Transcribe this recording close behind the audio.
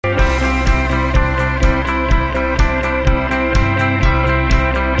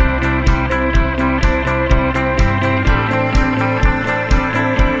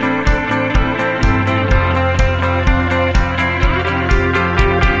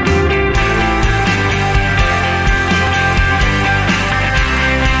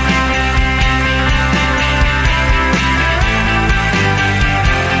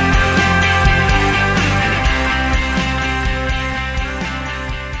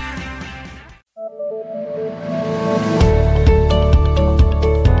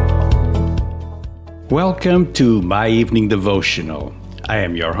Welcome to My Evening Devotional. I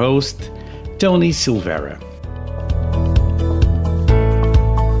am your host, Tony Silvera.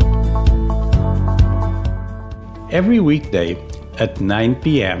 Every weekday at 9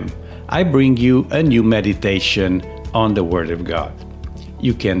 p.m., I bring you a new meditation on the Word of God.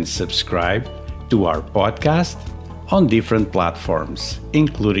 You can subscribe to our podcast on different platforms,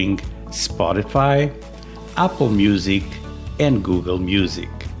 including Spotify, Apple Music, and Google Music.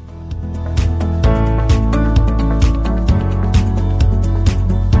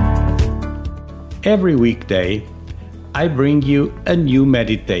 Every weekday, I bring you a new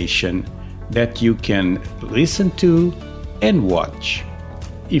meditation that you can listen to and watch.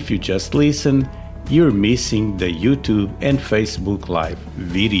 If you just listen, you're missing the YouTube and Facebook Live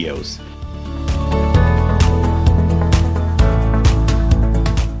videos.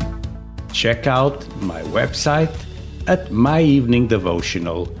 Check out my website at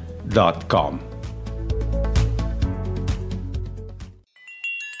myeveningdevotional.com.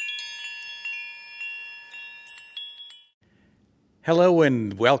 Hello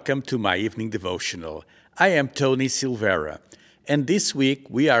and welcome to My Evening Devotional. I am Tony Silvera, and this week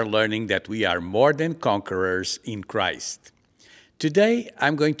we are learning that we are more than conquerors in Christ. Today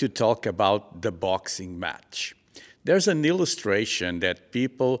I'm going to talk about the boxing match. There's an illustration that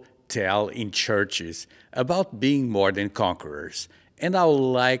people tell in churches about being more than conquerors, and I would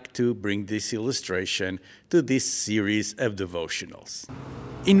like to bring this illustration to this series of devotionals.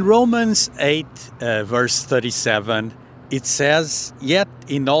 In Romans 8, verse 37, it says, "Yet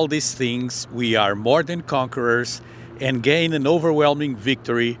in all these things we are more than conquerors and gain an overwhelming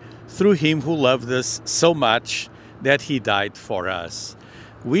victory through Him who loved us so much that He died for us."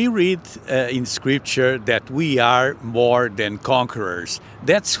 We read in Scripture that we are more than conquerors.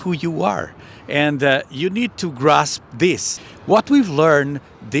 That's who you are. And you need to grasp this. What we've learned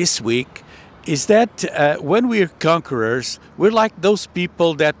this week is that when we're conquerors, we're like those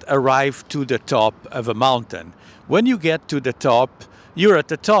people that arrive to the top of a mountain. When you get to the top, you're at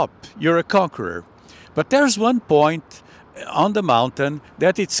the top. You're a conqueror. But there's one point on the mountain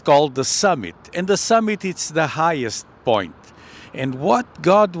that it's called the summit. And the summit, it's the highest point. And what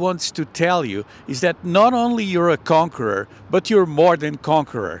God wants to tell you is that not only you're a conqueror, but you're more than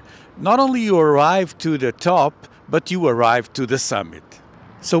conqueror. Not only you arrive to the top, but you arrive to the summit.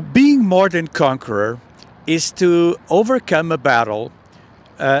 So being more than conqueror is to overcome a battle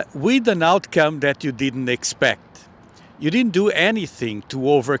with an outcome that you didn't expect. You didn't do anything to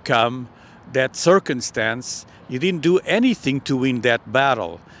overcome that circumstance. You didn't do anything to win that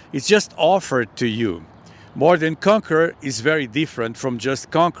battle. It's just offered to you. More than conqueror is very different from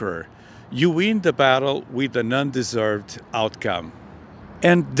just conqueror. You win the battle with an undeserved outcome.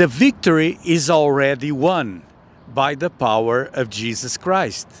 And the victory is already won by the power of Jesus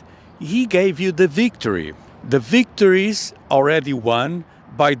Christ. He gave you the victory. The victory is already won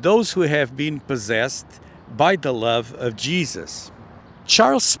by those who have been possessed by the love of Jesus.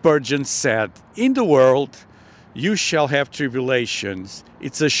 Charles Spurgeon said, "In the world you shall have tribulations.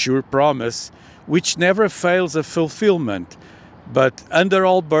 It's a sure promise, which never fails of fulfillment. But under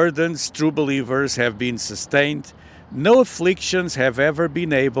all burdens, true believers have been sustained. No afflictions have ever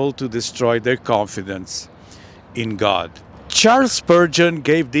been able to destroy their confidence in God." Charles Spurgeon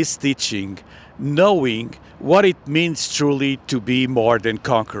gave this teaching knowing what it means truly to be more than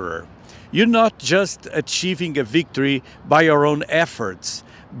conqueror. You're not just achieving a victory by your own efforts,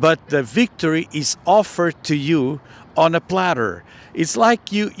 but the victory is offered to you on a platter. It's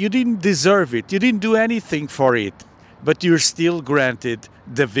like you didn't deserve it. You didn't do anything for it, but you're still granted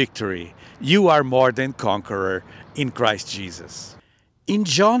the victory. You are more than conqueror in Christ Jesus. In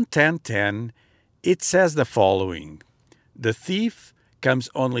John 10:10, it says the following, "The thief comes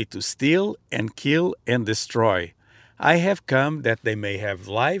only to steal and kill and destroy. I have come that they may have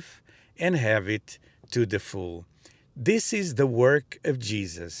life and have it to the full." This is the work of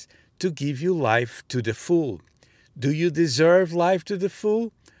Jesus, to give you life to the full. Do you deserve life to the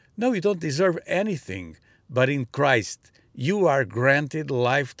full? No, you don't deserve anything. But in Christ, you are granted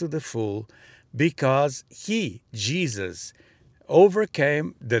life to the full because He, Jesus,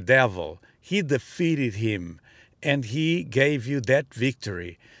 overcame the devil. He defeated him, and He gave you that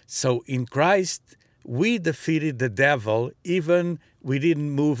victory. So in Christ, we defeated the devil, even we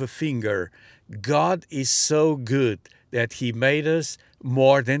didn't move a finger. God is so good that He made us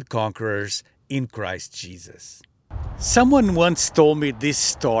more than conquerors in Christ Jesus. Someone once told me this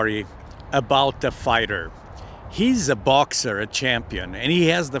story about a fighter. He's a boxer, a champion, and he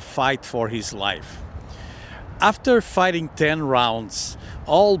has the fight for his life. After fighting 10 rounds,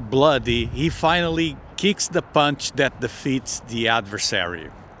 all bloody, he finally kicks the punch that defeats the adversary.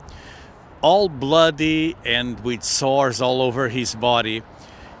 all bloody and with sores all over his body,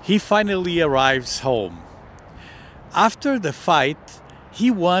 he finally arrives home. After the fight,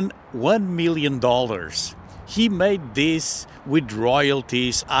 he won $1 million. He made this with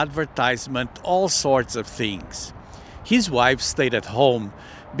royalties, advertisement, all sorts of things. His wife stayed at home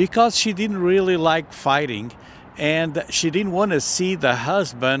because she didn't really like fighting and she didn't want to see the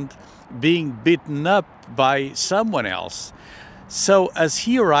husband being beaten up by someone else. So as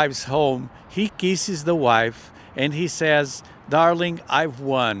he arrives home, he kisses the wife and he says, "Darling, I've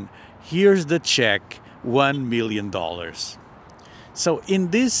won. Here's the check, $1 million." So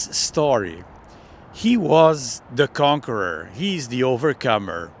in this story, he was the conqueror, he is the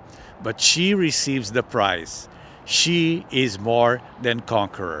overcomer, but she receives the prize. She is more than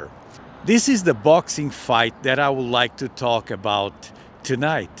conqueror. This is the boxing fight that I would like to talk about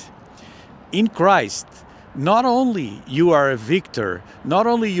tonight. In Christ, not only you are a victor, not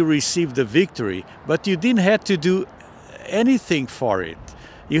only you receive the victory, but you didn't have to do anything for it.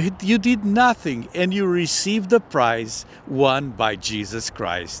 You did nothing and you received the prize won by Jesus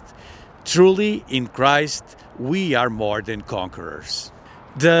Christ. Truly, in Christ, we are more than conquerors.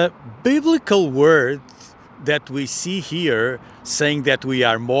 The biblical word that we see here saying that we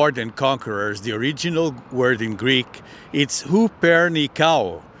are more than conquerors, the original word in Greek, it's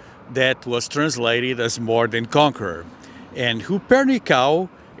hupernikao, that was translated as more than conqueror. And hupernikao,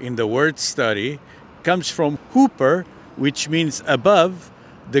 in the word study, comes from huper, which means above,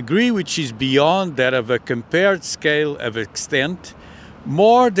 degree which is beyond that of a compared scale of extent,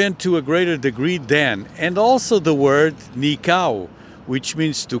 more than to a greater degree than, and also the word nikao, which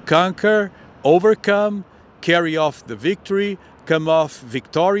means to conquer, overcome, carry off the victory, come off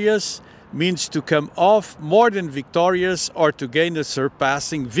victorious, means to come off more than victorious or to gain a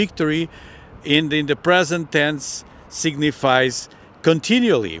surpassing victory, and in the present tense signifies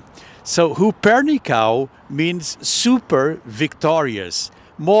continually. So hupernikao means super victorious,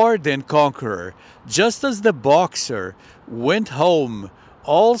 more than conqueror. Just as the boxer went home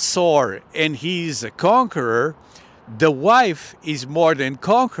all sore and he's a conqueror, the wife is more than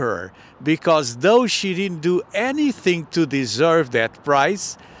conqueror, because though she didn't do anything to deserve that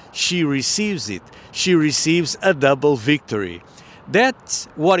prize, she receives it. She receives a double victory. That's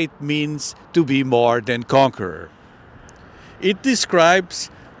what it means to be more than conqueror. It describes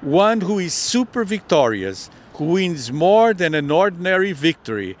one who is super victorious, who wins more than an ordinary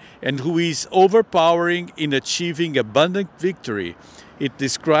victory, and who is overpowering in achieving abundant victory. It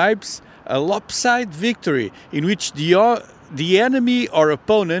describes a lopsided victory in which the enemy or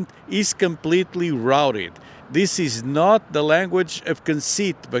opponent is completely routed. This is not the language of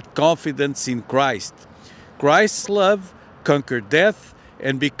conceit, but confidence in Christ. Christ's love conquered death,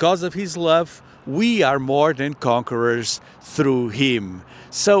 and because of his love, we are more than conquerors through him.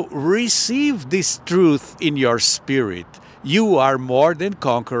 So receive this truth in your spirit. You are more than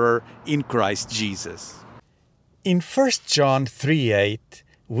conqueror in Christ Jesus. In 1 John 3:8,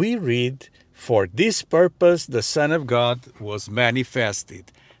 we read, "For this purpose the Son of God was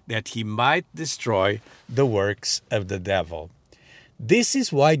manifested, that he might destroy the works of the devil." This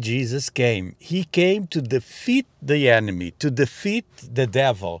is why Jesus came. He came to defeat the enemy, to defeat the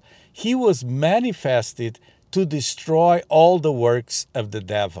devil. He was manifested to destroy all the works of the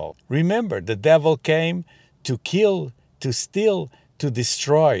devil. Remember, the devil came to kill, to steal, to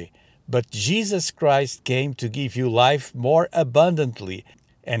destroy. But Jesus Christ came to give you life more abundantly.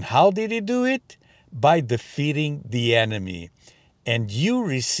 And how did he do it? By defeating the enemy. And you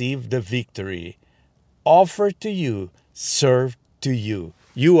receive the victory. Offered to you, served to you.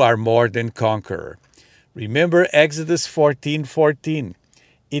 You are more than conqueror. Remember Exodus 14:14.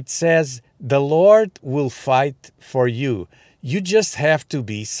 It says, "The Lord will fight for you. You just have to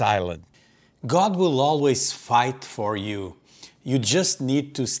be silent." God will always fight for you. You just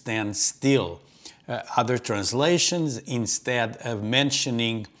need to stand still. Other translations, instead of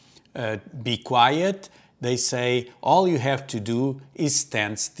mentioning be quiet, they say all you have to do is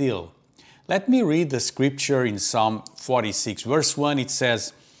stand still. Let me read the scripture in Psalm 46, verse 1. It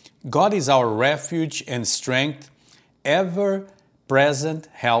says, "God is our refuge and strength, ever-present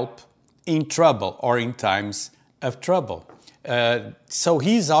help in trouble," or in times of trouble. So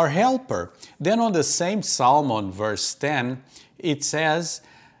he's our helper. Then on the same Psalm, on verse 10, it says,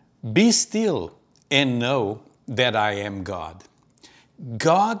 "Be still and know that I am God."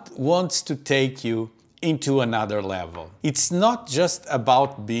 God wants to take you into another level. It's not just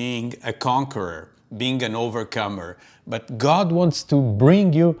about being a conqueror, being an overcomer, but God wants to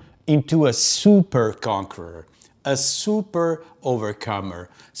bring you into a super conqueror, a super overcomer,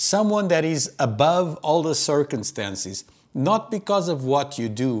 someone that is above all the circumstances, not because of what you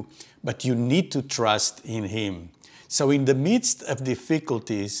do, but you need to trust in Him. So in the midst of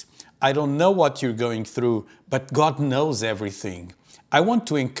difficulties, I don't know what you're going through, but God knows everything. I want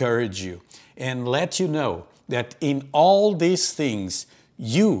to encourage you and let you know that in all these things,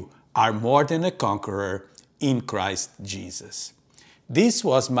 you are more than a conqueror in Christ Jesus. This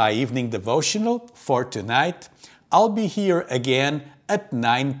was my evening devotional for tonight. I'll be here again at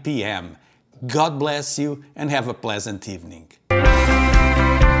 9 p.m. God bless you and have a pleasant evening.